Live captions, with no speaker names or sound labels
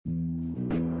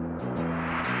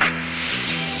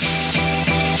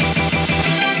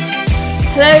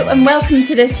Hello and welcome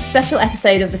to this special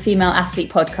episode of the Female Athlete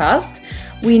Podcast.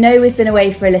 We know we've been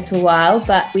away for a little while,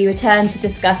 but we return to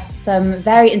discuss some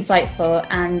very insightful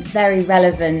and very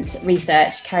relevant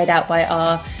research carried out by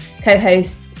our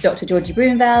co-hosts, Dr. Georgie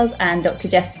Broomveld and Dr.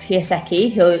 Jess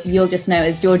Piasecki, who you'll just know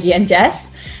as Georgie and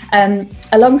Jess.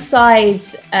 Alongside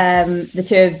the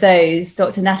two of those,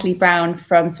 Dr. Natalie Brown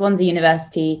from Swansea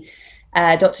University,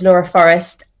 Dr. Laura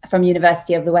Forrest from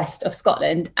University of the West of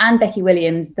Scotland, and Becky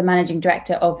Williams, the Managing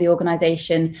Director of the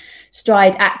organisation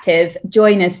Stride Active,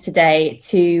 join us today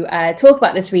to talk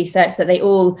about this research that they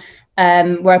all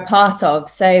were a part of.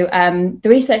 So the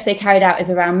research they carried out is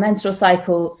around menstrual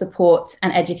cycle support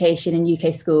and education in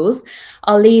UK schools.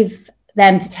 I'll leave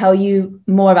them to tell you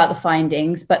more about the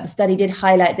findings, but the study did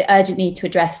highlight the urgent need to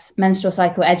address menstrual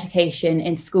cycle education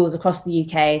in schools across the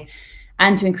UK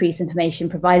and to increase information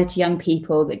provided to young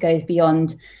people that goes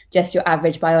beyond just your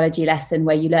average biology lesson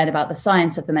where you learn about the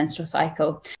science of the menstrual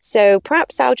cycle. So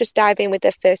perhaps I'll just dive in with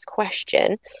the first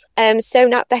question. So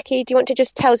Nat, Becky, do you want to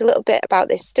just tell us a little bit about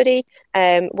this study?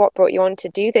 What brought you on to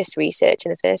do this research in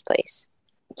the first place?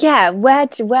 Yeah, where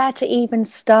to even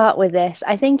start with this?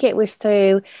 I think it was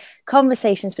through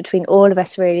conversations between all of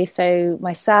us, really. So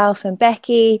myself and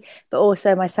Becky, but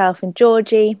also myself and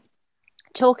Georgie,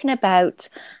 talking about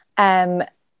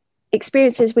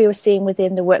experiences we were seeing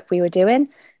within the work we were doing.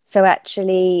 So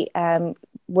actually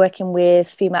working with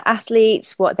female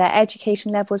athletes, what their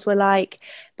education levels were like,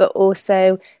 but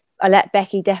also I let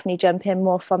Becky definitely jump in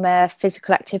more from a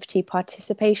physical activity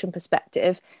participation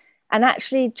perspective, and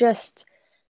actually just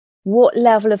what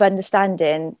level of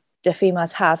understanding do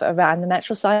females have around the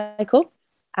menstrual cycle.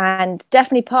 And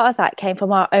definitely part of that came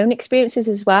from our own experiences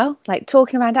as well, like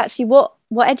talking around actually what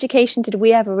education did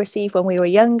we ever receive when we were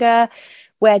younger?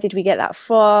 Where did we get that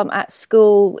from? At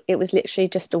school, it was literally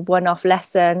just a one-off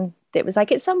lesson. It was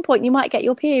like, at some point you might get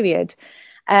your period.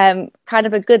 Kind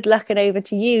of a good luck and over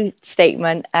to you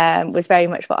statement was very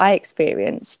much what I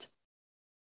experienced.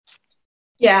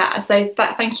 Yeah, so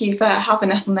thank you for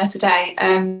having us on there today.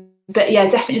 But yeah,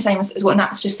 definitely the same as what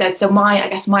Nat's just said. So my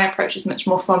approach is much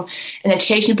more from an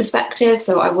education perspective.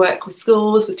 So I work with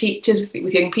schools, with teachers,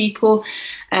 with young people,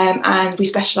 and we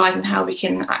specialise in how we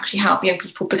can actually help young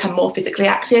people become more physically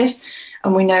active.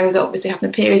 And we know that obviously having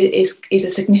a period is a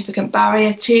significant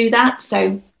barrier to that.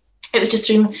 So it was just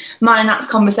through mine and Nat's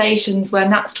conversations where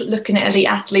Nat's looking at elite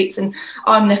athletes and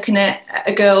I'm looking at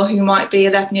a girl who might be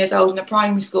 11 years old in a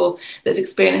primary school that's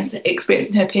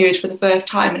experiencing her period for the first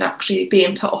time and actually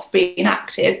being put off being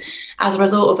active as a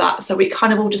result of that. So we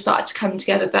kind of all just started to come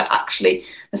together that actually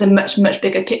there's a much, much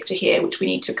bigger picture here, which we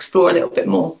need to explore a little bit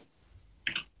more.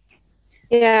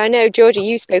 Yeah, I know, Georgie,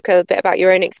 you spoke a bit about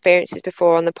your own experiences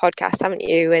before on the podcast, haven't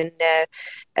you? And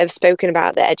have spoken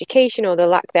about the education or the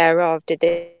lack thereof. Did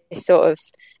they sort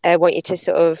of want you to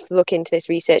sort of look into this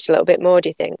research a little bit more, do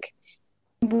you think?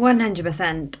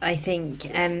 100%. I think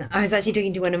I was actually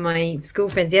talking to one of my school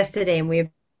friends yesterday, and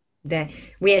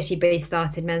we actually both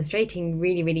started menstruating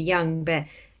really, really young. But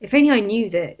if only I knew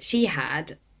that she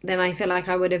had, then I feel like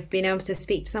I would have been able to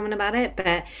speak to someone about it.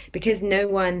 But because there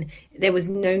was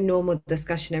no normal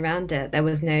discussion around it, there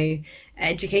was no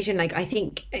education. Like, I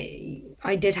think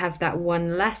I did have that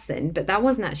one lesson, but that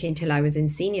wasn't actually until I was in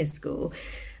senior school.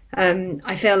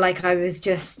 I feel like it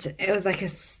was like a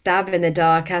stab in the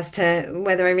dark as to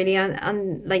whether I really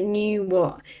knew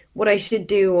what I should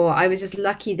do, or I was just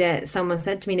lucky that someone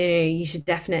said to me, no, you should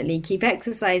definitely keep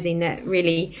exercising. That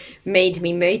really made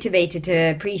me motivated to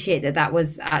appreciate that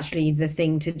was actually the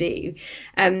thing to do.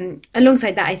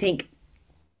 Alongside that, I think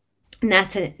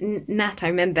Nat, I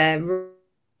remember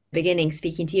beginning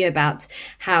speaking to you about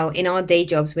how in our day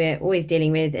jobs we're always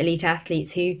dealing with elite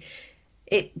athletes who,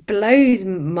 it blows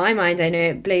my mind, I know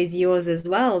it blows yours as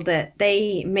well, that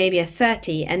they maybe are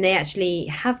 30 and they actually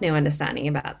have no understanding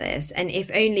about this. And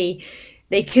if only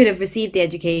they could have received the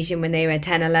education when they were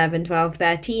 10, 11, 12,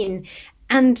 13,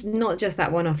 and not just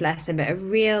that one-off lesson, but a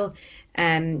real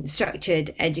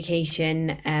structured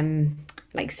education,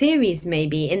 like series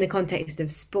maybe in the context of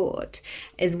sport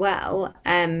as well,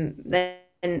 then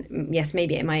yes,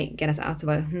 maybe it might get us out of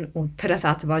or put us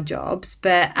out of our jobs,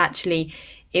 but actually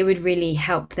it would really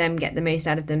help them get the most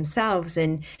out of themselves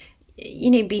and,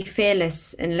 be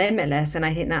fearless and limitless. And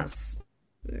I think that's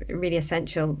really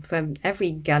essential for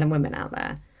every girl and woman out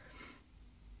there.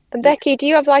 And Becky, do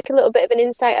you have like a little bit of an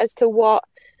insight as to what,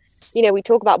 we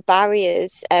talk about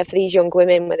barriers for these young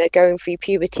women when they're going through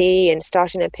puberty and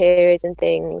starting their periods and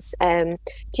things.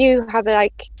 Do you have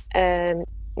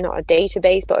not a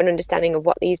database, but an understanding of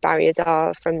what these barriers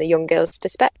are from the young girl's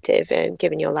perspective,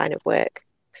 given your line of work?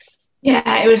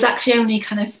 Yeah, it was actually only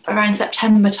kind of around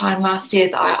September time last year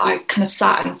that I kind of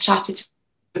sat and chatted to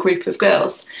a group of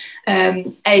girls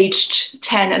aged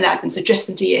 10, 11, so just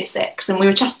into year 6. And we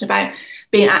were chatting about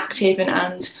being active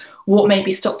and what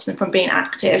maybe stops them from being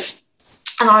active.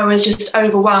 And I was just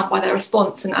overwhelmed by their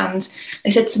response. And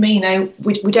they said to me, you know,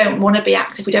 we don't want to be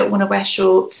active. We don't want to wear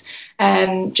shorts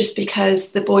just because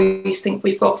the boys think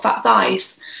we've got fat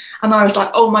thighs. And I was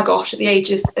like, oh my gosh, at the age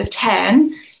of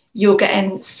 10, you're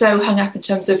getting so hung up in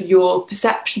terms of your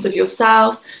perceptions of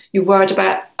yourself. You're worried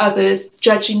about others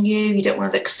judging you. You don't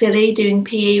want to look silly doing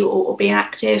PE or being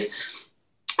active.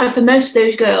 And for most of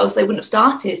those girls, they wouldn't have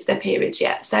started their periods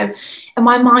yet. So in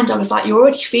my mind, I was like, you're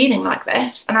already feeling like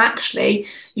this. And actually,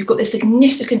 you've got this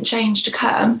significant change to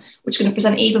come, which is going to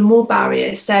present even more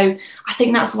barriers. So I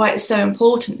think that's why it's so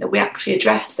important that we actually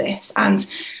address this and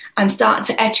start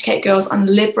to educate girls and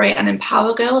liberate and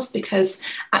empower girls, because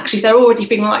actually if they're already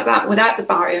feeling like that without the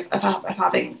barrier of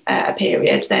having a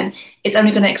period, then it's only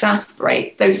going to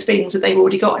exacerbate those feelings that they've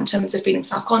already got in terms of feeling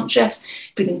self-conscious,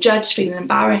 feeling judged, feeling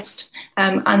embarrassed,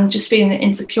 and just feeling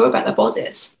insecure about their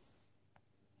bodies.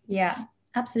 Yeah,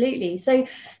 absolutely. So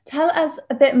tell us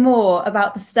a bit more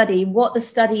about the study, what the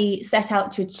study set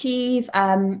out to achieve,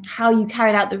 how you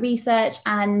carried out the research,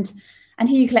 and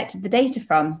who you collected the data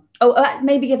from. Oh,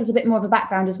 maybe give us a bit more of a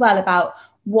background as well about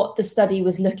what the study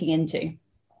was looking into.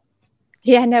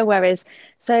 Yeah, no worries.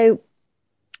 So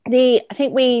I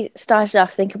think we started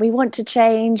off thinking we want to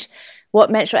change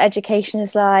what menstrual education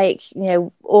is like, you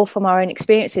know, all from our own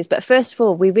experiences. But first of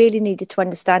all, we really needed to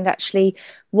understand actually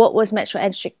what was menstrual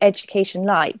education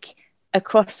like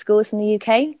across schools in the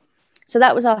UK. So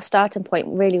that was our starting point,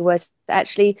 really, was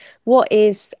actually what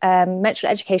is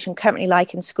menstrual education currently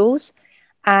like in schools,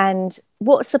 and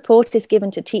what support is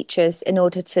given to teachers in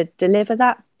order to deliver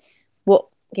that, what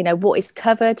is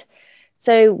covered.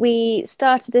 So we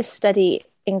started this study,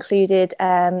 included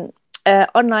an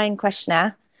online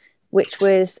questionnaire, which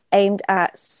was aimed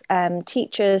at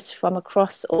teachers from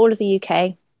across all of the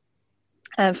UK,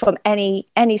 from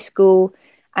any school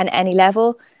and any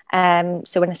level.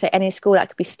 So when I say any school, that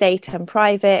could be state and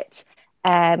private,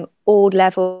 all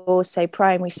levels, so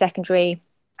primary, secondary,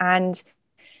 and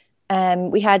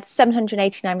we had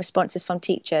 789 responses from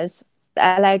teachers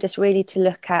that allowed us really to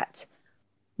look at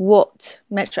what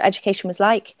menstrual education was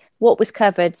like, what was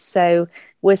covered. So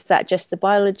was that just the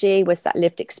biology, was that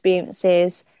lived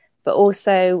experiences, but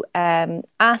also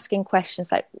asking questions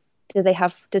like,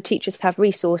 do teachers have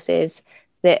resources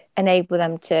that enable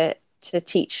them to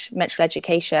teach menstrual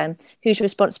education? Whose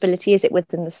responsibility is it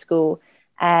within the school?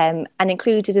 And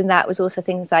included in that was also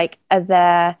things like,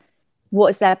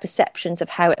 what is their perceptions of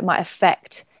how it might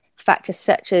affect factors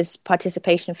such as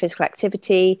participation in physical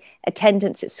activity,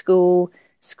 attendance at school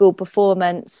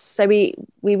performance. So we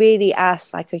really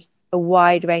asked like a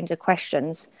wide range of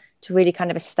questions to really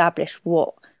kind of establish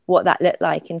what that looked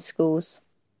like in schools.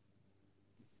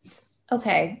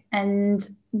 Okay, and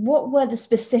what were the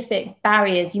specific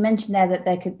barriers? You mentioned there that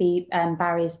there could be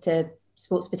barriers to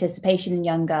sports participation in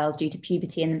young girls due to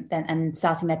puberty and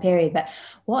starting their period, but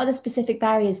what are the specific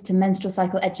barriers to menstrual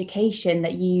cycle education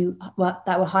that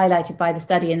were highlighted by the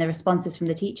study and the responses from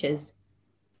the teachers?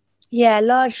 Yeah,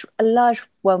 a large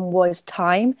one was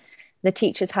time. The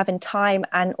teachers having time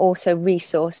and also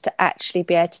resource to actually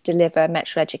be able to deliver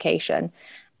menstrual education,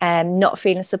 not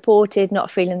feeling supported, not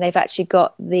feeling they've actually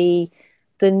got the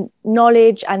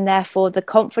knowledge and therefore the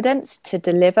confidence to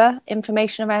deliver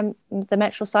information around the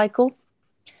menstrual cycle.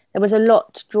 There was a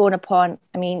lot drawn upon.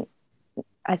 I mean,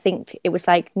 I think it was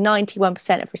like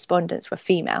 91% of respondents were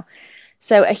female.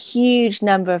 So a huge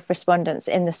number of respondents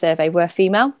in the survey were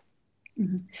female.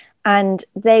 Mm-hmm. And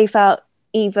they felt,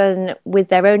 even with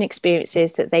their own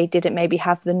experiences, that they didn't maybe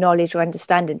have the knowledge or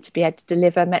understanding to be able to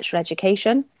deliver menstrual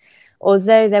education.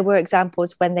 Although there were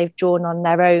examples when they've drawn on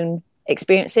their own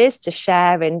experiences to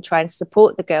share and try and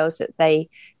support the girls that they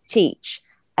teach,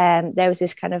 there was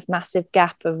this kind of massive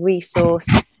gap of resource,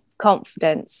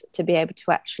 confidence to be able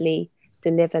to actually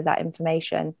deliver that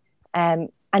information. And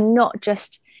not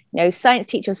just, science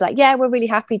teachers like, yeah, we're really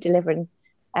happy delivering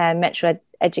menstrual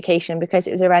education because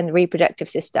it was around the reproductive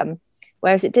system,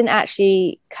 whereas it didn't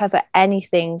actually cover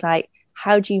anything like,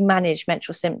 how do you manage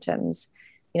menstrual symptoms?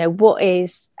 What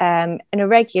is an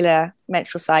irregular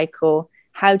menstrual cycle?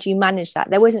 How do you manage that?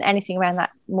 There wasn't anything around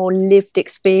that more lived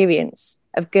experience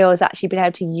of girls actually being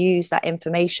able to use that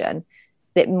information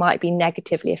that might be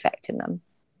negatively affecting them.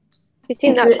 Do you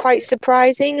think that's quite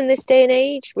surprising in this day and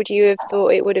age? Would you have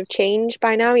thought it would have changed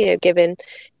by now, given,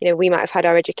 we might have had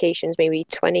our educations maybe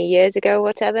 20 years ago or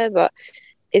whatever, but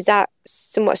is that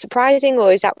somewhat surprising,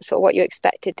 or is that sort of what you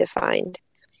expected to find?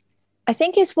 I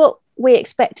think it's what we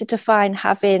expected to find,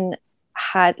 having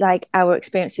had like our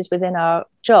experiences within our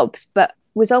jobs, but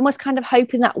was almost kind of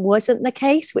hoping that wasn't the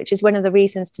case, which is one of the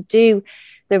reasons to do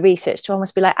the research, to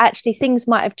almost be like, actually things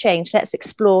might have changed, let's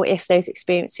explore if those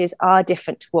experiences are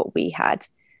different to what we had.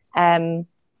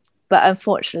 But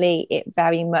unfortunately it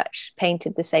very much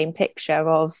painted the same picture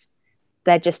of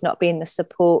there just not being the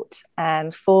support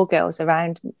for girls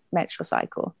around menstrual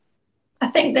cycle. I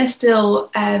think there's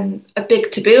still a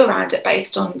big taboo around it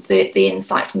based on the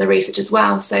insight from the research as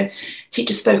well. So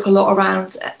teachers spoke a lot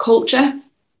around culture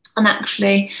and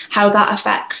actually how that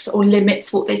affects or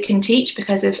limits what they can teach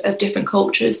because of different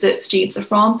cultures that students are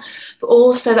from, but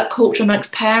also that culture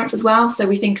amongst parents as well. So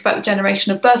we think about the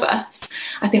generation above us.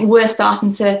 I think we're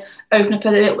starting to open up a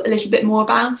little bit more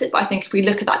about it, but I think if we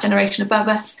look at that generation above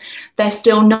us, they're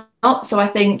still not. So I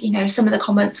think, some of the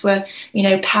comments were,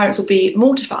 parents would be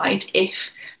mortified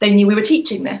if they knew we were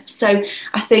teaching this. So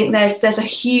I think there's a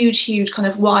huge kind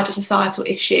of wider societal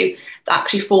issue that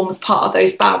actually forms part of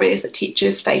those barriers that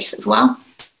teachers face as well.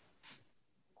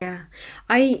 Yeah,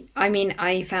 I mean,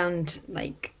 I found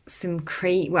like some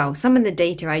of the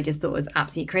data I just thought was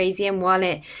absolutely crazy. And while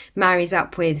it marries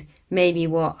up with maybe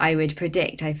what I would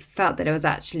predict, I felt that it was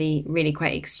actually really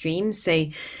quite extreme. So,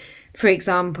 for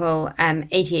example,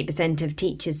 88% of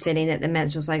teachers feeling that the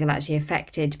menstrual cycle actually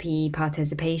affected PE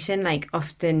participation. Like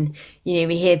often,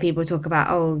 we hear people talk about,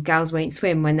 oh, girls won't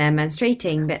swim when they're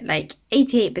menstruating, but like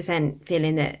 88%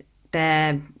 feeling that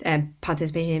their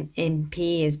participation in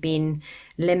PE has been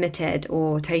limited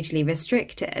or totally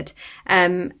restricted.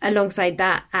 Alongside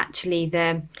that, actually,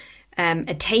 the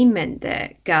attainment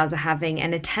that girls are having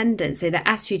and attendance, so the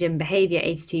attitude and behaviour,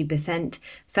 82%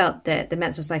 felt that the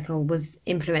menstrual cycle was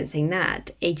influencing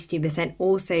that. 82%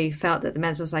 also felt that the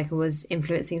menstrual cycle was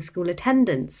influencing school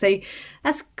attendance. So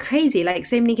that's crazy. Like,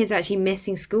 so many kids are actually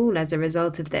missing school as a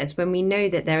result of this, when we know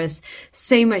that there is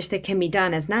so much that can be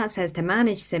done, as Nat says, to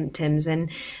manage symptoms. And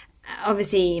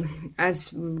obviously,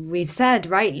 as we've said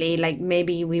rightly, like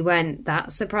maybe we weren't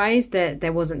that surprised that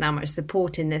there wasn't that much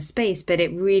support in this space, but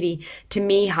it really, to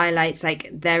me, highlights like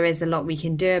there is a lot we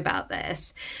can do about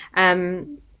this.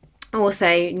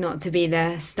 Also, not to be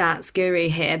the stats guru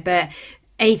here, but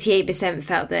 88%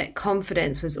 felt that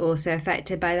confidence was also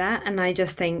affected by that. And I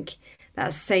just think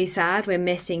that's so sad. We're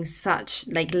missing such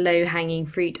like low-hanging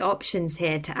fruit options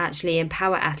here to actually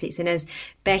empower athletes. And as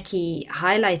Becky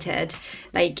highlighted,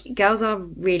 like girls are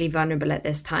really vulnerable at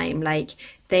this time. Like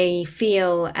they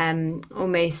feel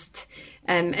almost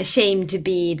ashamed to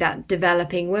be that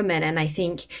developing woman. And I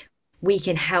think we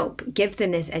can help give them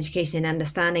this education and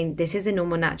understanding this is a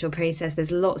normal, natural process.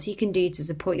 There's lots you can do to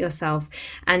support yourself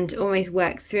and almost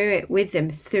work through it with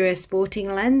them through a sporting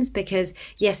lens, because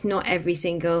yes, not every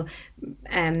single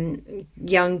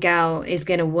young girl is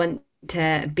going to want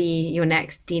to be your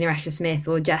next Dina Asher-Smith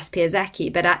or Jess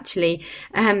Piasecki, but actually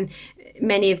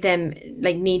many of them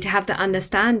like need to have the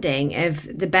understanding of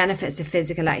the benefits of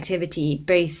physical activity,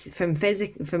 both from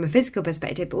a physical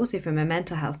perspective, but also from a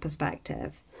mental health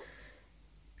perspective.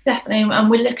 Definitely, and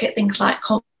we look at things like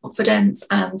confidence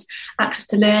and access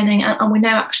to learning, and we know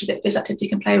actually that physical activity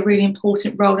can play a really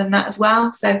important role in that as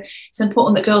well. So it's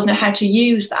important that girls know how to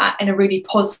use that in a really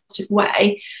positive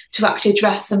way to actually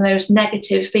address some of those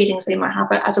negative feelings they might have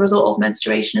as a result of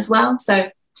menstruation as well. So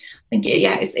I think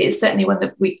it's certainly one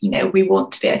that we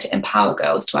want to be able to empower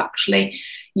girls to actually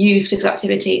use physical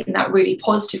activity in that really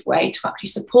positive way to actually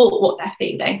support what they're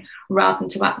feeling, rather than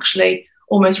to actually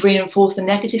almost reinforce the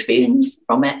negative feelings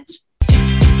from it.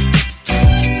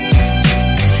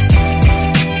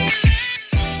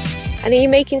 And are you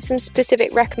making some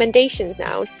specific recommendations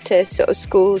now to sort of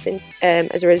schools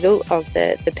as a result of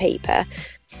the paper?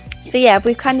 So yeah,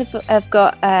 we've kind of have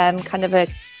got kind of a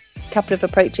couple of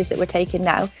approaches that we're taking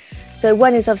now. So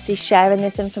one is obviously sharing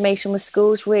this information with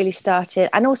schools, really started,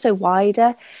 and also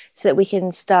wider, so that we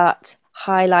can start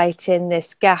highlighting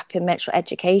this gap in menstrual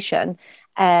education.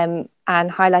 And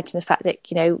highlighting the fact that,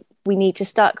 we need to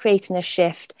start creating a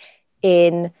shift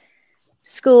in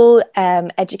school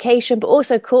education, but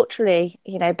also culturally.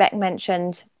 Beck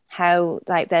mentioned how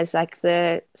like there's like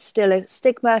still a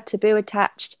stigma, taboo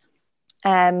attached.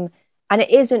 And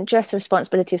it isn't just the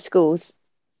responsibility of schools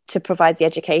to provide the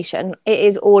education. It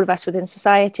is all of us within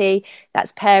society.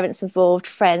 That's parents involved,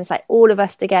 friends, like all of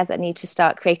us together need to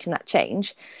start creating that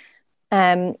change.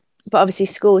 But obviously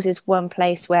schools is one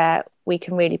place where we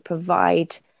can really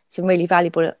provide some really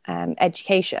valuable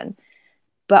education.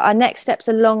 But our next steps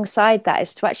alongside that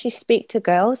is to actually speak to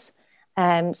girls.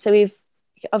 So we've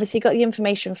obviously got the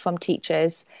information from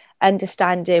teachers,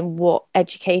 understanding what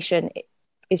education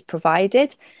is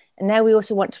provided. now we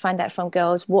also want to find out from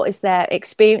girls, what is their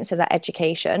experience of that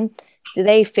education? Do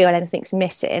they feel anything's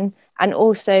missing? And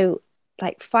also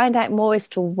like find out more as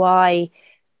to why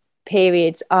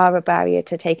periods are a barrier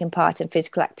to taking part in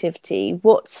physical activity.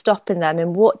 What's stopping them,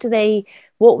 and what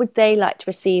would they like to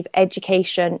receive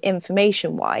education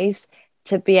information wise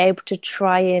to be able to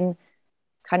try and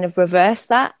kind of reverse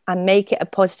that and make it a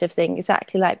positive thing,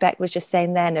 exactly like Beck was just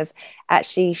saying then, of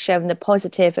actually showing the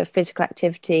positive of physical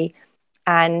activity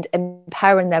and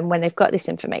empowering them when they've got this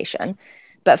information.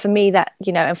 But for me, that,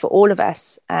 you know, and for all of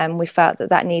us, we felt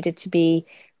that needed to be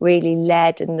really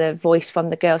led, and the voice from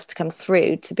the girls to come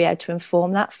through to be able to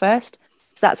inform that first.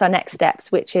 So that's our next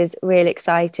steps, which is really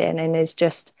exciting and is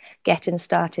just getting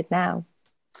started now.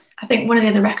 I think one of the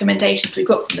other recommendations we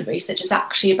got from the research is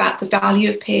actually about the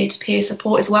value of peer-to-peer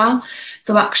support as well.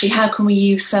 So actually, how can we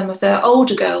use some of the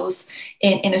older girls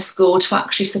in a school to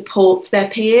actually support their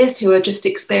peers who are just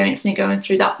experiencing and going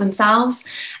through that themselves?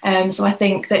 So I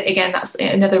think that, again, that's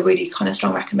another really kind of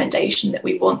strong recommendation that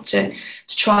we want to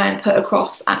try and put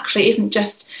across. Actually, isn't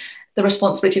just the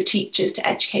responsibility of teachers to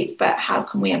educate, but how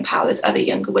can we empower those other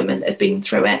younger women that have been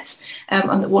through it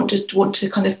and that want to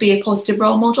kind of be a positive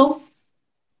role model.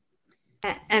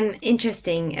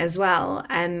 Interesting as well.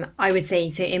 I would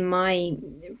say, so in my,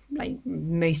 like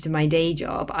most of my day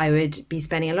job, I would be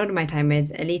spending a lot of my time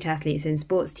with elite athletes in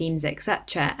sports teams,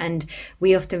 etc. And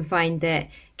we often find that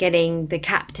getting the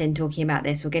captain talking about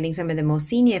this, or getting some of the more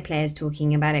senior players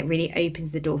talking about it, really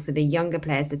opens the door for the younger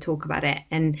players to talk about it.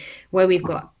 And where we've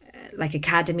got like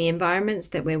academy environments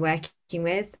that we're working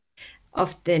with,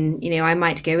 often, you know, I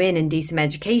might go in and do some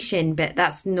education, but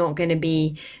that's not going to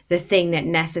be the thing that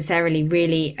necessarily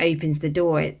really opens the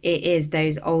door. It is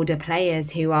those older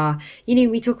players who are, you know,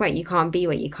 we talk about you can't be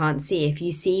what you can't see. If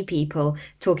you see people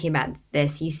talking about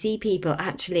this, you see people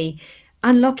actually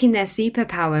unlocking their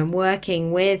superpower and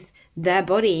working with their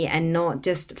body and not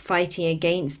just fighting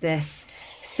against this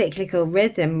cyclical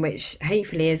rhythm, which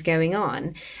hopefully is going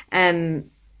on.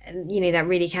 You know, that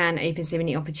really can open so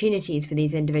many opportunities for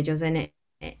these individuals and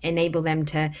enable them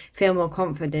to feel more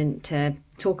confident to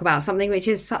talk about something which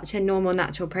is such a normal,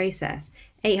 natural process.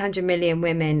 800 million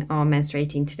women are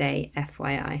menstruating today,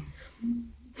 FYI.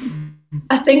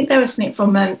 I think there was something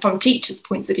from teachers'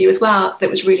 points of view as well that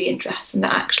was really interesting,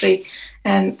 that actually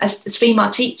as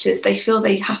female teachers, they feel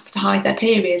they have to hide their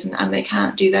periods and they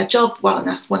can't do their job well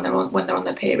enough when they're on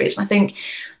their periods. And I think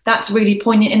that's really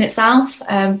poignant in itself.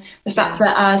 The fact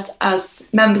that as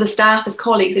members of staff, as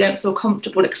colleagues, they don't feel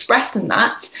comfortable expressing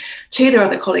that to their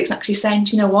other colleagues and actually saying,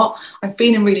 do you know what, I'm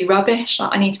feeling really rubbish,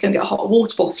 I need to go and get a hot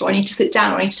water bottle, or I need to sit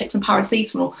down, or I need to take some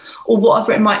paracetamol, or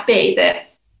whatever it might be, that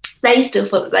they still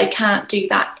feel that they can't do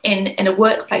that in a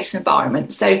workplace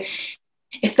environment. So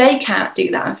if they can't do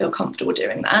that and feel comfortable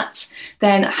doing that,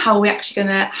 then how are we actually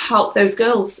going to help those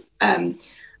girls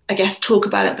I guess talk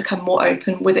about it and become more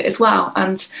open with it as well?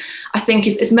 And I think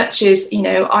as much as, you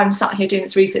know, I'm sat here doing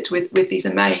this research with these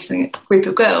amazing group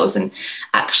of girls, and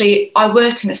actually I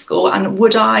work in a school, and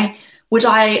would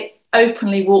I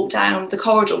openly walk down the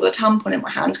corridor with a tampon in my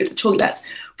hand to go to the toilets?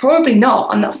 Probably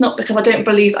not. And that's not because I don't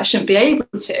believe I shouldn't be able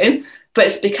to, but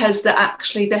it's because that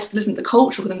actually there still isn't the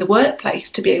culture within the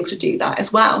workplace to be able to do that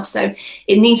as well. So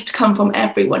it needs to come from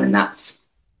everyone, and that's,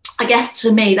 I guess,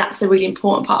 to me, that's the really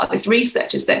important part of this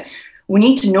research, is that we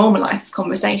need to normalise this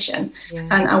conversation,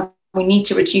 and we need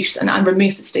to reduce and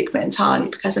remove the stigma entirely,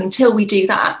 because until we do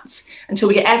that, until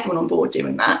we get everyone on board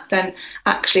doing that, then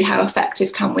actually how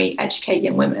effective can we educate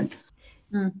young women?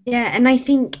 Yeah, and I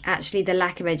think actually the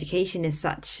lack of education is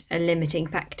such a limiting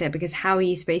factor, because how are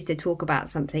you supposed to talk about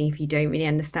something if you don't really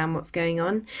understand what's going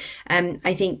on?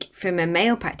 I think from a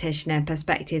male practitioner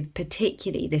perspective,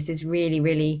 particularly, this is really,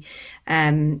 really,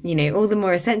 you know, all the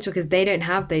more essential because they don't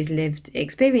have those lived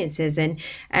experiences.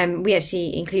 And we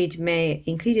actually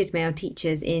included male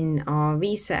teachers in our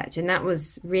research, and that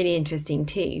was really interesting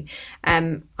too.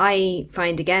 I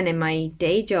find again in my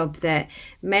day job that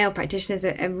male practitioners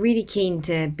are really keen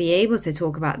to be able to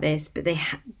talk about this, but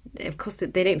of course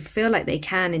they don't feel like they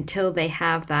can until they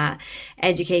have that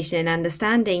education and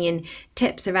understanding and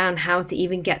tips around how to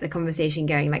even get the conversation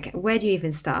going. Like, where do you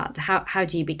even start? How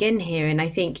do you begin here? And I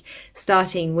think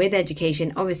starting with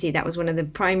education, obviously that was one of the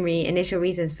primary initial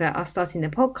reasons for us starting the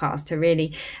podcast, to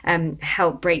really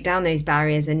help break down those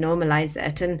barriers and normalize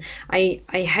it. And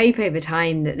I hope over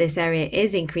time that this area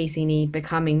is increasingly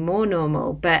becoming more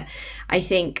normal, but I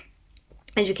think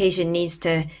education needs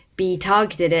to be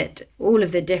targeted at all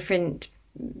of the different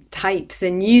types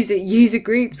and user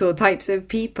groups or types of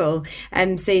people,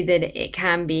 so that it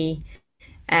can be,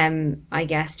 I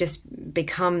guess, just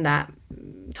become that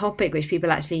topic which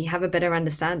people actually have a better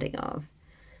understanding of.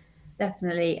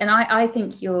 Definitely. And I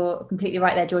think you're completely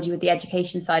right there, Georgie, with the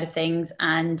education side of things.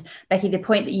 And Becky, the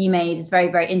point that you made is very,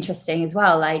 very interesting as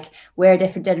well. Like, we're a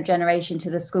different generation to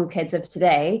the school kids of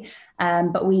today,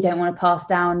 but we don't want to pass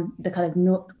down the kind of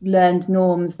learned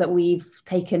norms that we've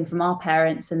taken from our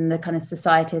parents and the kind of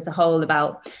society as a whole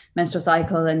about menstrual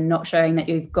cycle and not showing that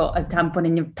you've got a tampon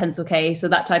in your pencil case or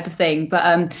that type of thing.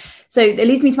 But so it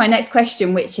leads me to my next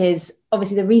question, which is,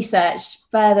 obviously the research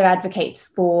further advocates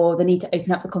for the need to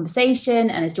open up the conversation.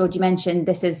 And as Georgie mentioned,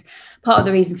 this is part of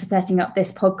the reason for setting up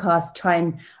this podcast, try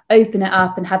and open it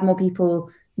up and have more people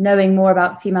knowing more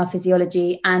about female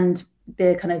physiology and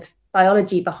the kind of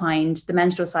biology behind the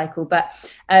menstrual cycle. But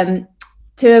to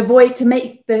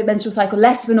make the menstrual cycle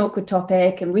less of an awkward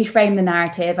topic and reframe the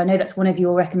narrative, I know that's one of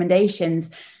your recommendations.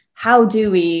 How do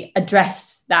we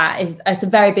address that? It's a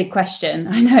very big question,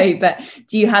 I know, but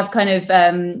do you have kind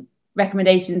of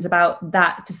recommendations about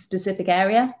that specific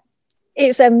area?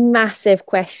 It's a massive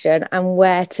question, and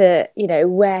where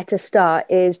to start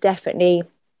is definitely,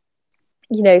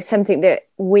 something that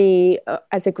we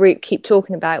as a group keep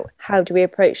talking about. How do we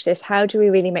approach this? How do we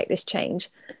really make this change?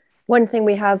 One thing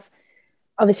we have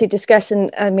obviously discussed,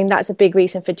 and I mean that's a big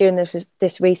reason for doing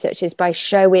this research, is by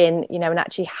showing, and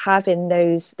actually having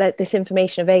this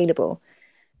information available,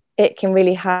 it can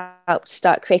really help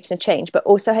start creating a change. But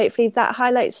also hopefully that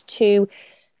highlights to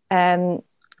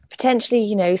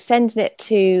potentially, sending it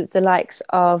to the likes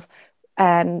of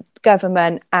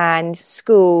government and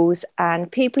schools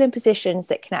and people in positions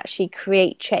that can actually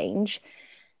create change.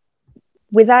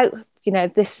 Without,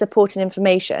 this support and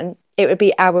information, it would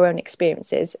be our own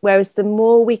experiences. Whereas the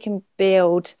more we can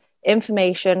build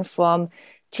information from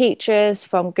teachers,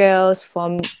 from girls,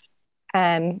 from,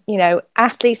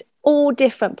 athletes, all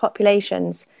different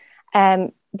populations,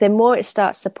 the more it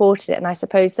starts supporting it. And I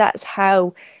suppose that's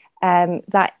how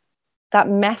that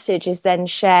message is then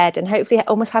shared, and hopefully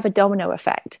almost have a domino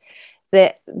effect,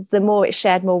 that the more it's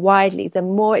shared more widely, the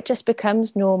more it just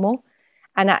becomes normal.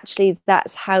 And actually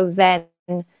that's how then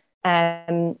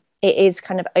it is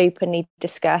kind of openly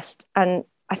discussed. And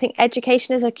I think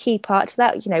education is a key part to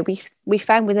that. We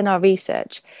found within our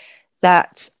research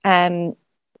that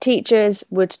teachers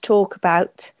would talk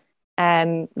about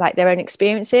like their own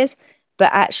experiences,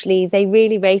 but actually they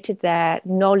really rated their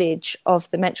knowledge of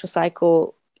the menstrual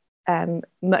cycle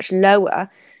much lower,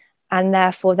 and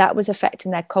therefore that was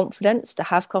affecting their confidence to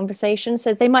have conversations.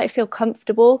 So they might feel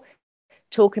comfortable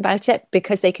talking about it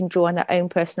because they can draw on their own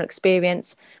personal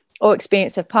experience or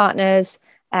experience of partners,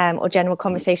 or general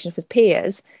conversations with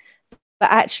peers, but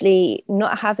actually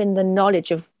not having the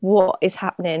knowledge of what is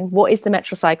happening, what is the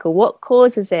menstrual cycle, what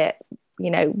causes it,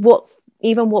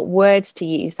 what words to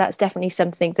use. That's definitely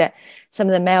something that some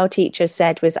of the male teachers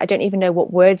said was, I don't even know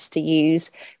what words to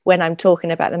use when I'm talking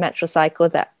about the menstrual cycle,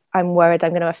 that I'm worried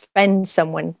I'm going to offend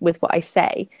someone with what I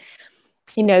say.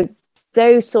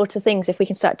 Those sort of things, if we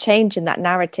can start changing that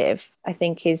narrative, I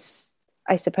think is,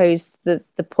 I suppose, the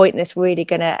point that's really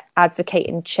going to advocate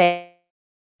and change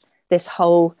this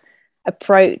whole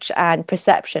approach and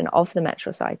perception of the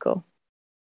menstrual cycle.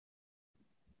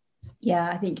 Yeah,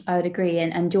 I think I would agree.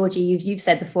 And Georgie, you've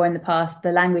said before in the past,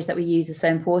 the language that we use is so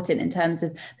important in terms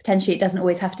of potentially it doesn't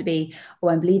always have to be, oh,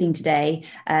 I'm bleeding today.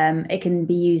 It can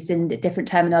be used in different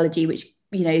terminology, which,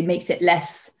 makes it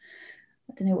less,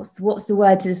 I don't know, what's the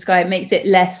word to describe, makes it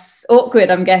less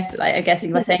awkward, I'm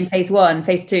guessing by saying phase 1,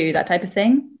 phase 2, that type of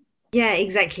thing. Yeah,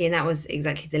 exactly. And that was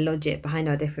exactly the logic behind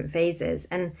our different phases.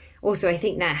 And also, I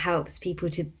think that helps people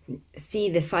to see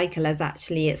the cycle as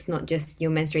actually it's not just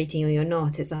you're menstruating or you're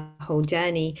not. It's a whole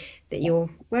journey that you're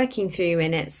working through.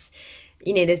 And it's,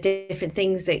 there's different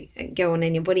things that go on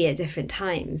in your body at different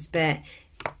times. But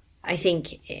I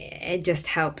think it just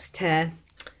helps to,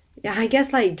 I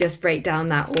guess, just break down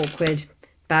that awkward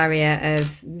barrier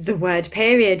of the word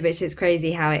period, which is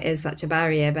crazy how it is such a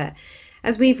barrier. But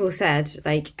as we've all said,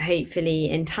 hopefully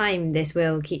in time this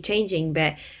will keep changing.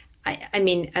 But I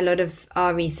mean, a lot of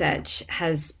our research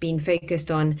has been focused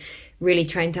on really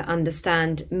trying to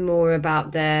understand more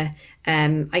about the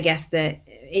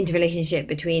interrelationship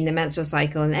between the menstrual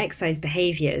cycle and exercise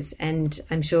behaviours. And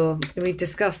I'm sure we've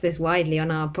discussed this widely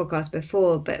on our podcast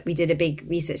before, but we did a big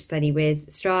research study with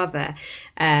Strava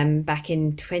back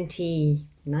in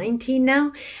 2019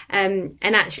 now. And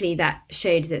actually that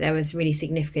showed that there was really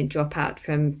significant dropout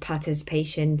from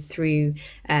participation through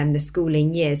the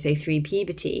schooling years, so through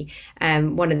puberty.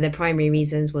 One of the primary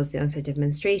reasons was the onset of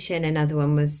menstruation. Another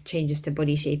one was changes to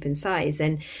body shape and size.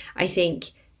 And I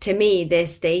think to me,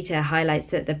 this data highlights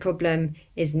that the problem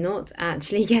is not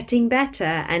actually getting better,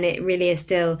 and it really is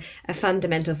still a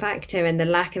fundamental factor, and the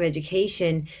lack of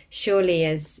education surely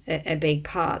is a big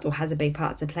part, or has a big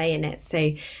part to play in it.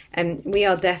 So we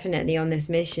are definitely on this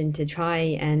mission to try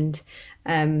and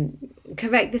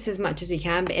correct this as much as we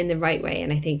can, but in the right way.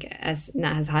 And I think, as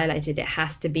Nat has highlighted, it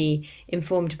has to be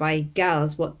informed by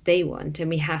girls what they want, and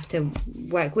we have to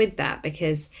work with that,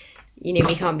 because we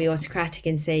can't be autocratic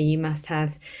and say you must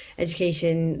have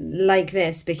education like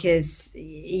this, because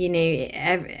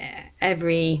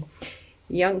every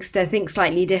youngster thinks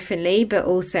slightly differently. But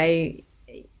also, I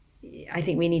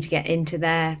think we need to get into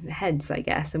their heads, I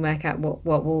guess, and work out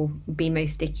what will be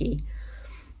most sticky.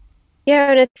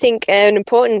 Yeah, and I think an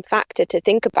important factor to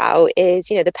think about is,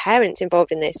 the parents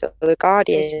involved in this, or the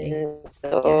guardians,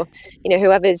 or,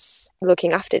 whoever's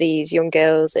looking after these young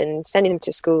girls and sending them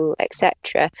to school,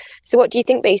 etc. So what do you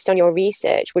think, based on your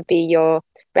research, would be your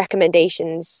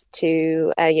recommendations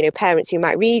to, parents who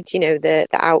might read, the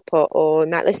output or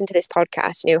might listen to this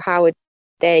podcast? How would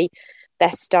they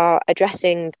best start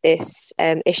addressing this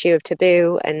issue of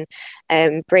taboo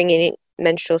and bringing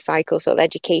menstrual cycle sort of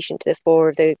education to the fore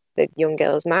of the young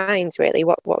girls' minds, really?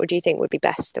 What would you think would be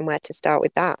best, and where to start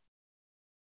with that?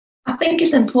 I think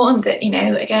it's important that,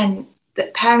 again,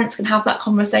 that parents can have that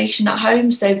conversation at home,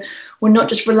 so we're not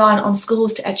just reliant on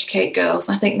schools to educate girls.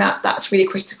 And I think that's really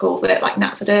critical, that, like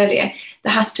Nat said earlier, it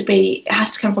has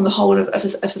to come from the whole of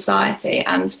society,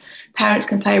 and parents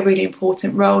can play a really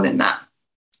important role in that.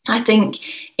 I think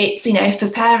it's, for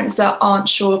parents that aren't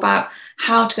sure about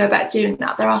how to go about doing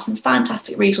that, there are some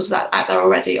fantastic resources out there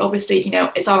already. Obviously,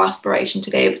 it's our aspiration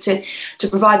to be able to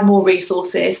provide more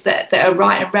resources that are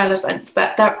right and relevant,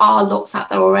 but there are lots out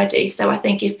there already. So I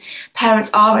think if parents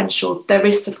are unsure, there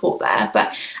is support there,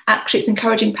 but actually it's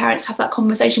encouraging parents to have that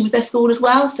conversation with their school as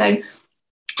well. So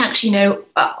actually,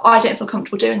 I don't feel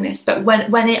comfortable doing this, but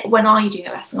when are you doing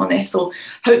a lesson on this? Or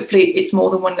hopefully it's more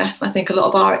than one lesson. I think a lot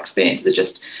of our experiences are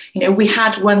just, we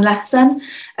had one lesson,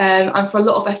 and for a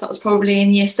lot of us that was probably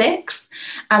in year 6,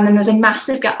 and then there's a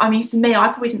massive gap. I mean, for me, I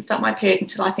probably didn't start my period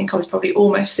until I think I was probably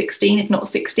almost 16, if not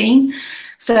 16.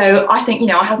 So I think,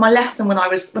 I had my lesson when I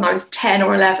was 10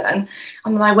 or 11,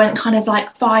 and then I went kind of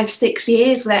like 5-6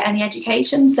 years without any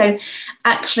education. So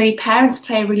actually parents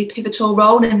play a really pivotal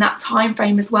role in that time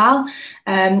frame as well.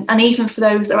 And even for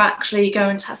those that are actually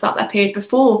going to start their period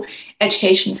before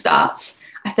education starts,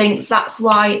 I think that's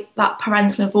why that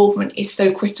parental involvement is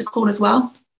so critical as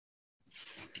well.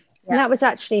 And that was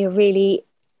actually a really,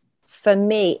 for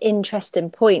me,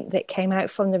 interesting point that came out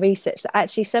from the research, that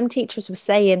actually some teachers were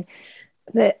saying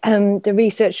that the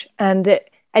research and that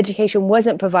education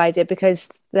wasn't provided because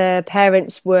the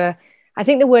parents were, I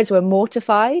think the words were,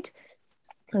 mortified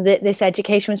that this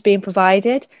education was being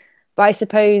provided. But I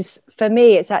suppose for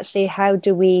me, it's actually, how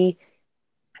do we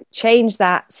change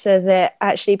that so that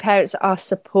actually parents are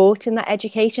supporting that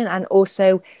education, and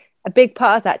also a big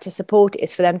part of that to support it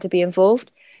is for them to be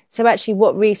involved. So actually,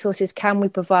 what resources can we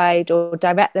provide or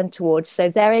direct them towards so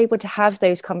they're able to have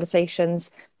those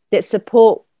conversations that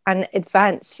support and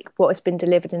advance what has been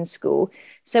delivered in school?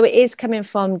 So it is coming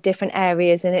from different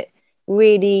areas, and it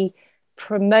really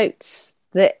promotes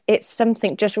that it's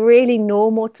something just really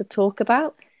normal to talk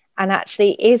about, and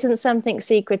actually isn't something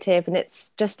secretive, and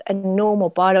it's just a normal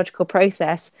biological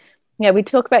process. We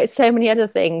talk about so many other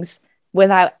things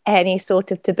without any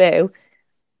sort of taboo,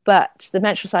 but the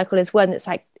menstrual cycle is one that's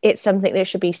like, it's something that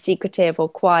should be secretive or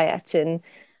quiet.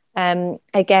 And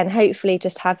again, hopefully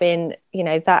just having,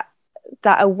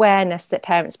 that awareness that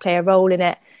parents play a role in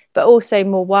it, but also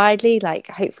more widely, like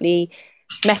hopefully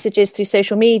messages through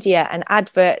social media and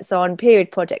adverts on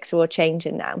period projects are all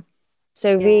changing now.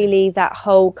 So really that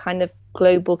whole kind of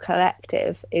global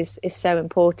collective is so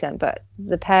important, but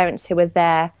the parents who are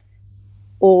there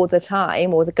all the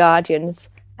time, or the guardians,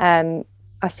 are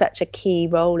such a key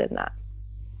role in that.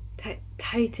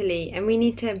 Totally. And we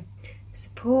need to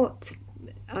support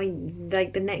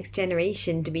like the next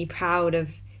generation to be proud of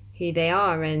who they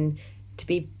are and to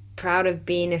be proud of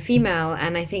being a female.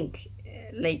 And I think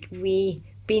like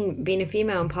being a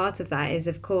female, and part of that is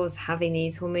of course having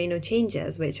these hormonal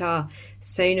changes, which are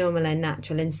so normal and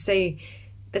natural, and so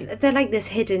they're like this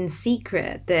hidden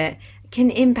secret that can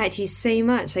impact you so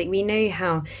much. Like, we know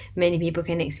how many people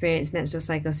can experience menstrual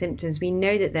cycle symptoms. We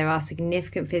know that there are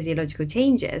significant physiological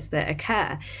changes that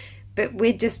occur, but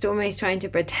we're just almost trying to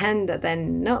pretend that they're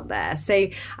not there. So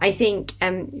I think,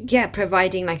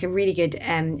 providing like a really good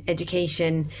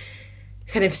education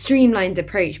kind of streamlined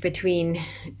approach between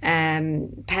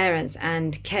parents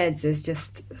and kids is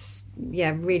just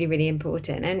really, really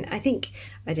important. And I think,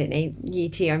 I don't know, you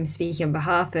two, I'm speaking on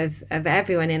behalf of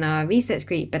everyone in our research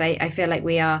group, but I feel like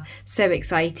we are so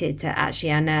excited to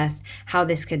actually unearth how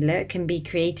this could look and be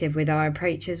creative with our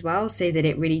approach as well, so that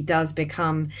it really does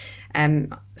become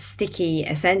sticky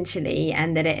essentially,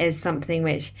 and that it is something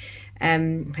which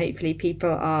hopefully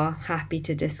people are happy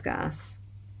to discuss.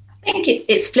 I think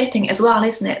it's flipping as well,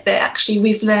 isn't it? That actually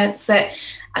we've learned that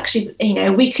actually,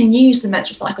 we can use the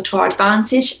menstrual cycle to our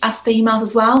advantage as females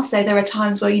as well. So there are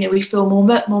times where, we feel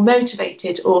more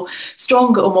motivated or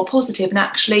stronger or more positive. And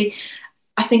actually,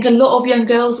 I think a lot of young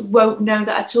girls won't know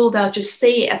that at all. They'll just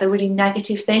see it as a really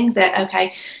negative thing that,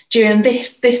 okay, during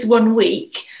this 1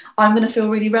 week, I'm going to feel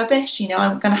really rubbish.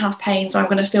 I'm going to have pains, or I'm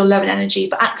going to feel low in energy.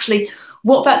 But actually,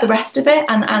 what about the rest of it?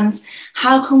 And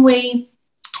how can we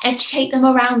educate them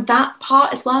around that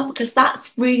part as well, because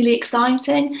that's really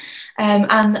exciting,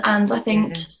 and I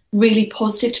think really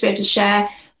positive to be able to share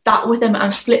that with them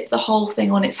and flip the whole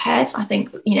thing on its head. I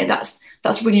think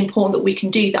that's really important that we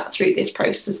can do that through this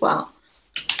process as well.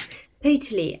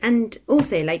 Totally. And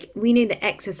also, we know that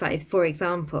exercise, for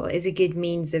example, is a good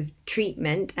means of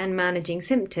treatment and managing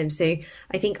symptoms. So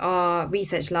I think our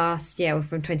research last year, or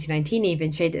from 2019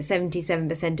 even, showed that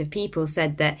 77% of people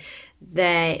said that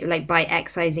they, by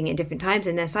exercising at different times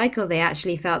in their cycle, they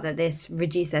actually felt that this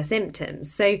reduced their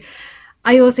symptoms. So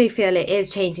I also feel it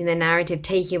is changing the narrative,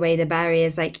 taking away the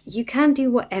barriers. You can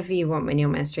do whatever you want when you're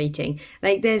menstruating.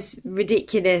 There's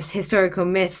ridiculous historical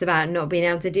myths about not being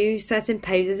able to do certain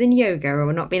poses in yoga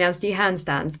or not being able to do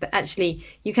handstands, but actually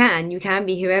you can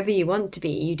be whoever you want to be.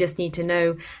 You just need to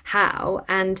know how.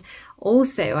 And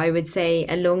also, I would say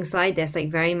alongside this,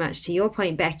 very much to your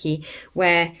point, Becky,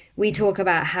 where we talk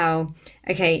about how,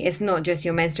 okay, it's not just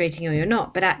you're menstruating or you're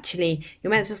not, but actually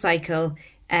your menstrual cycle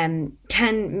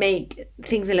can make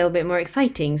things a little bit more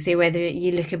exciting. So whether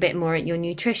you look a bit more at your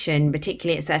nutrition,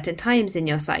 particularly at certain times in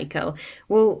your cycle,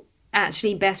 well,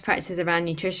 actually best practices around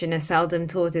nutrition are seldom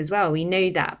taught as well. We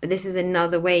know that, but this is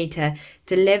another way to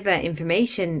deliver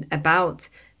information about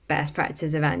best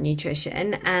practices around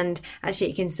nutrition, and actually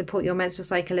it can support your menstrual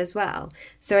cycle as well.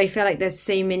 So I feel like there's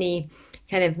so many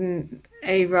kind of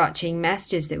overarching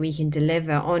messages that we can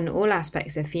deliver on all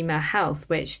aspects of female health,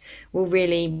 which will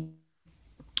really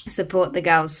support the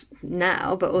girls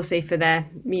now, but also for their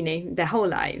whole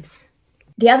lives.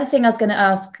 The other thing I was going to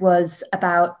ask was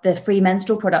about the free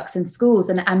menstrual products in schools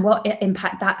and what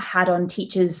impact that had on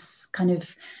teachers' kind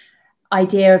of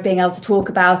idea of being able to talk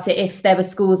about it. If there were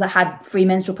schools that had free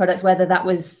menstrual products, whether that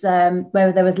was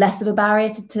whether there was less of a barrier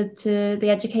to the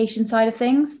education side of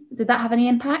things. Did that have any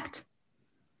impact?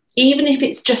 Even if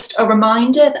it's just a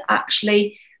reminder that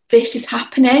actually this is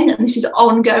happening and this is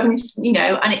ongoing,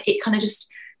 and it kind of just,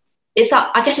 it's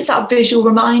that visual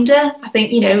reminder. I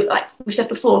think, like we said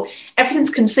before, everything's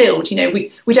concealed.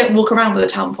 We don't walk around with a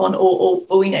tampon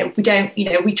or we don't,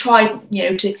 we try,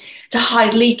 to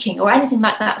hide leaking or anything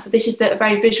like that. So this is a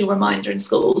very visual reminder in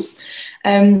schools.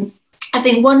 I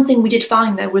think one thing we did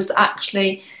find though was that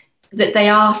actually that they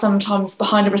are sometimes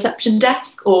behind a reception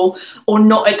desk or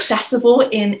not accessible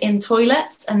in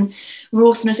toilets. And we're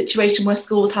also in a situation where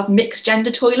schools have mixed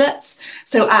gender toilets.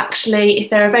 So actually, if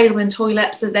they're available in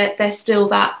toilets, they're still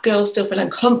that girls still feel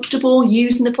uncomfortable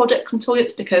using the products in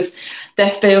toilets because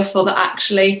they're fearful that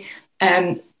actually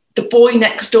the boy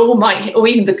next door might, or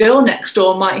even the girl next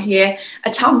door might hear a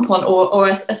tampon or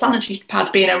a sanitary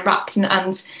pad being unwrapped.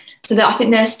 And so that I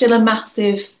think there's still a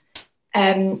massive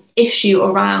issue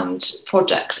around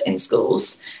products in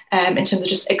schools in terms of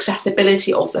just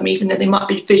accessibility of them, even though they might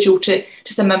be visual to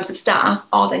some members of staff,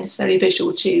 are they necessarily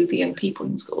visual to the young people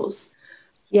in schools?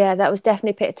 Yeah, that was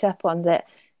definitely picked up on, that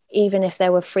even if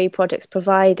there were free products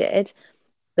provided,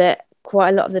 that quite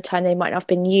a lot of the time they might not have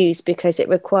been used because it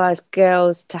requires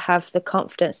girls to have the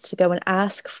confidence to go and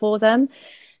ask for them.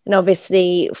 And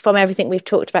obviously, from everything we've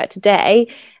talked about today,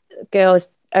 girls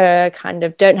kind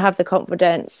of don't have the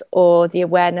confidence or the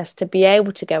awareness to be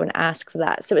able to go and ask for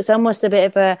that. So it's almost a bit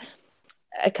of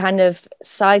a kind of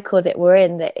cycle that we're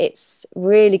in, that it's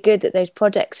really good that those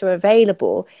projects are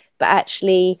available, but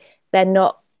actually they're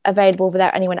not available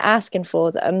without anyone asking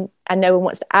for them, and no one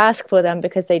wants to ask for them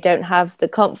because they don't have the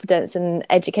confidence and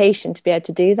education to be able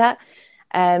to do that.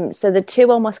 So the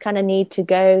two almost kind of need to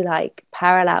go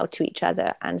parallel to each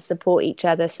other and support each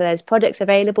other. So there's projects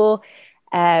available.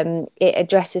 It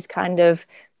addresses kind of,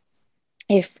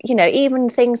 if even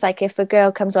things like if a girl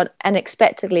comes on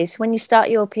unexpectedly, so when you start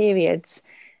your periods,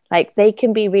 they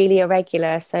can be really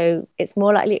irregular, so it's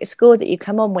more likely at school that you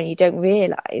come on when you don't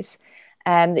realize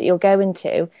that you're going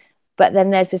to. but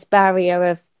then there's this barrier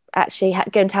of actually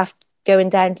going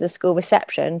down to the school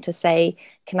reception to say,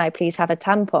 can I please have a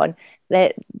tampon?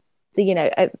 That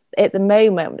at the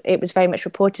moment it was very much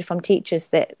reported from teachers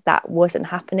that wasn't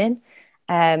happening.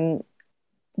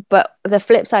 But the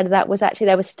flip side of that was actually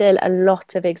there was still a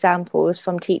lot of examples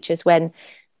from teachers when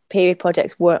period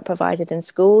projects weren't provided in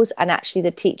schools, and actually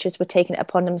the teachers were taking it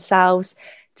upon themselves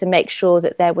to make sure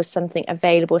that there was something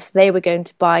available. So they were going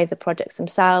to buy the projects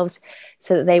themselves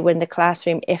so that they were in the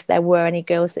classroom if there were any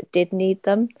girls that did need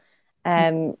them.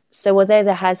 So although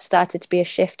there has started to be a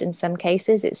shift in some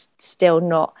cases, it's still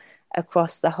not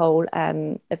across the whole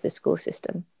of the school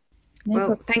system.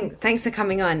 Well, thanks for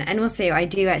coming on. And also, I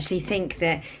do actually think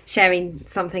that sharing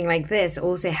something like this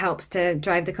also helps to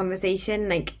drive the conversation.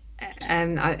 Like,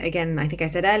 again, I think I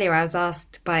said earlier, I was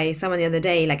asked by someone the other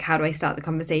day, like, how do I start the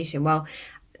conversation? Well,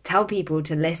 tell people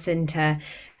to listen to,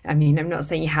 I mean, I'm not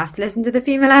saying you have to listen to the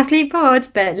Female Athlete Pod,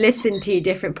 but listen to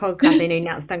different podcasts. I know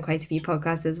Nat's done quite a few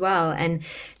podcasts as well. And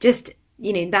just,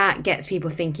 that gets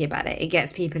people thinking about it. It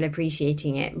gets people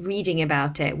appreciating it, reading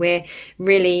about it. We're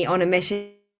really on a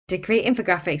mission to create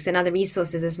infographics and other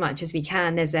resources as much as we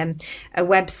can. There's a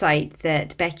website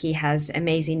that Becky has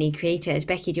amazingly created.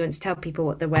 Becky, do you want to tell people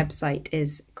what the website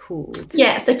is called?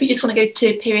 Yeah, so if you just want to go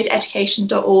to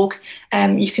periodeducation.org,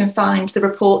 you can find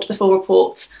the full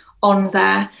report on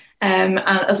there, and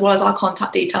as well as our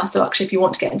contact details. So actually, if you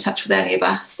want to get in touch with any of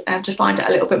us to find out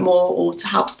a little bit more or to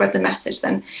help spread the message,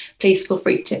 then please feel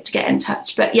free to get in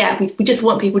touch. But yeah, we just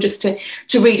want people just to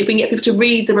read. If we can get people to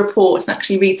read the reports and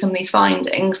actually read some of these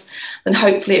findings, then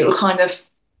hopefully it will kind of,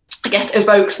 I guess,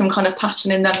 evoke some kind of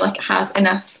passion in them like it has in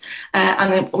us.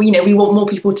 And we want more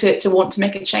people to want to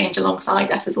make a change alongside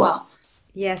us as well.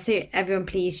 Yeah, so everyone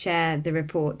please share the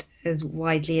report as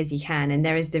widely as you can. And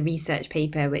there is the research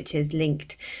paper, which is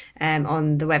linked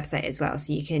on the website as well.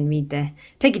 So you can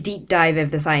take a deep dive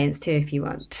of the science too if you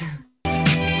want.